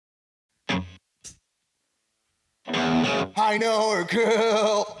I know a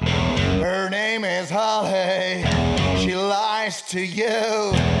girl, her name is Holly. She lies to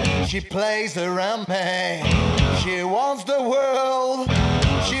you, she plays around me. She wants the world,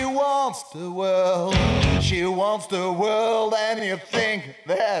 she wants the world, she wants the world, and you think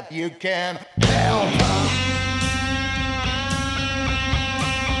that you can help her.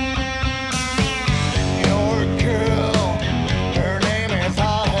 Your girl, her name is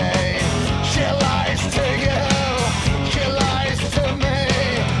Holly. She lies to you, she lies to me.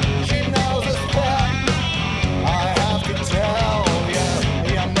 She knows the spell, I have to tell you.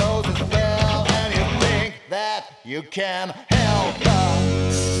 You know the spell, and you think that you can help her.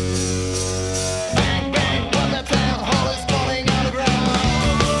 Bang, bang, from the town hall is falling on the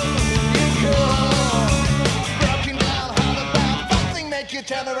ground. You girl, broken down, how about something make you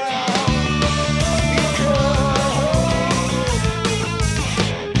turn around? You girl,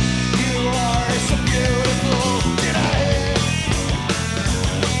 you are so beautiful tonight.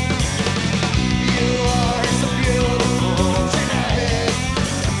 You are so beautiful tonight.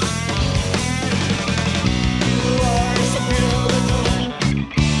 You are so beautiful.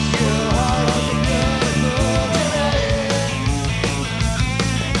 You are so beautiful tonight.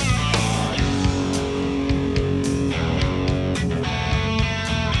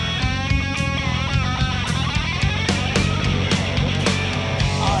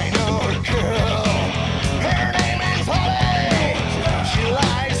 I know a girl, her name is Holly. She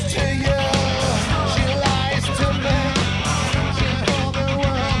lies to you, she lies to me. She holds the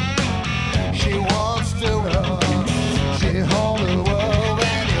world, she wants the world, she holds the world,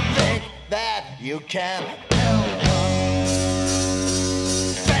 and you think that you can help her.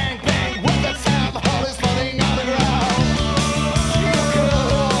 Bang, bang, with the sound, Holly's falling on the ground. You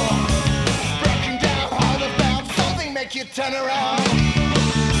girl, breaking down, hard about something make you turn around.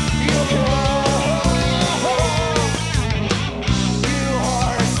 You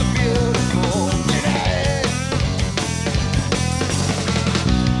are so beautiful tonight.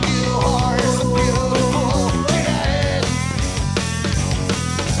 You are so beautiful tonight.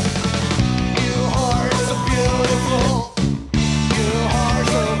 You are so beautiful. You are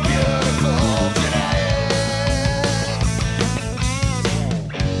so beautiful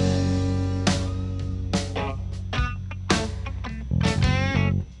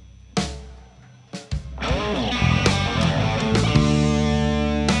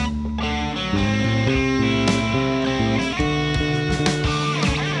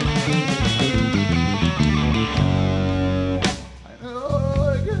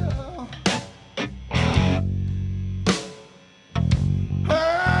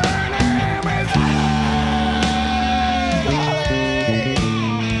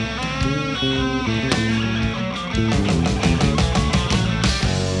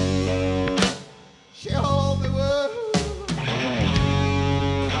She holds the world.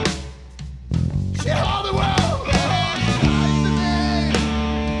 She holds the world. She lied to me.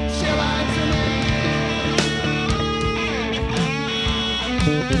 She lied to me.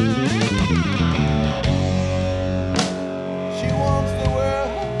 She wants the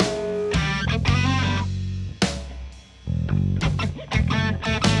world.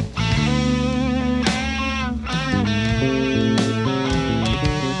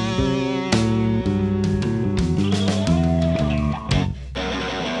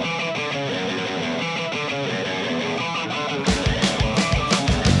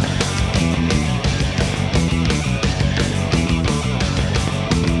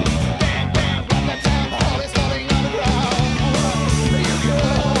 Bang, bang, from the town hall is falling on the ground. You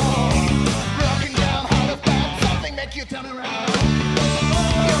girl, broken down, hard about something make you turn around.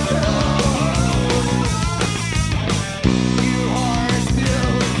 You girl, you are so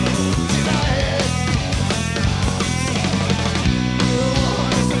beautiful tonight. You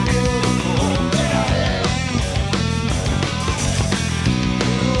are so beautiful tonight.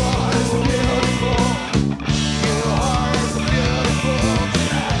 You are so beautiful. You are so beautiful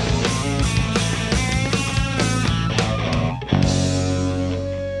tonight.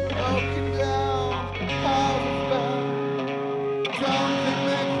 Broken down, housebound, something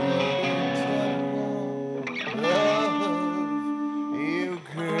make you turn around. Love you,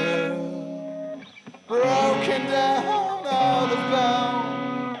 girl. Broken down, out of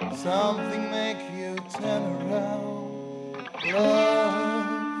bounds, something make you turn around.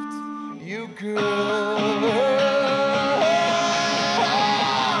 Loved you, girl.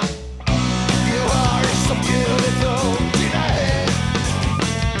 You are so beautiful tonight.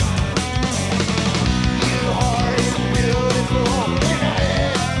 You are so beautiful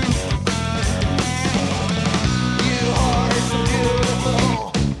tonight. You are so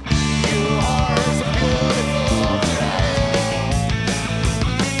beautiful. You are so beautiful tonight.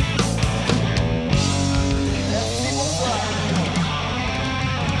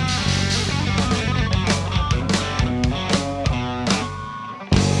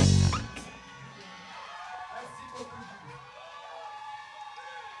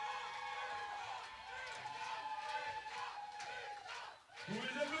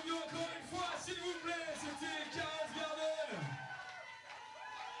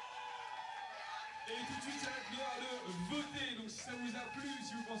 a plu.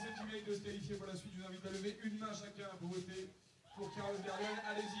 Si vous pensez qu'il mérite de se qualifier pour la suite, je vous invite à lever une main chacun pour voter pour Karol'S.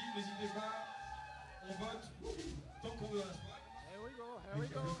 Allez-y, n'hésitez pas. On vote tant qu'on veut la soirée. Here we go, here we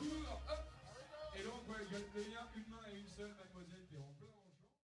go. Hop. Et donc, ouais, levez bien une main et une seule, mademoiselle Perron.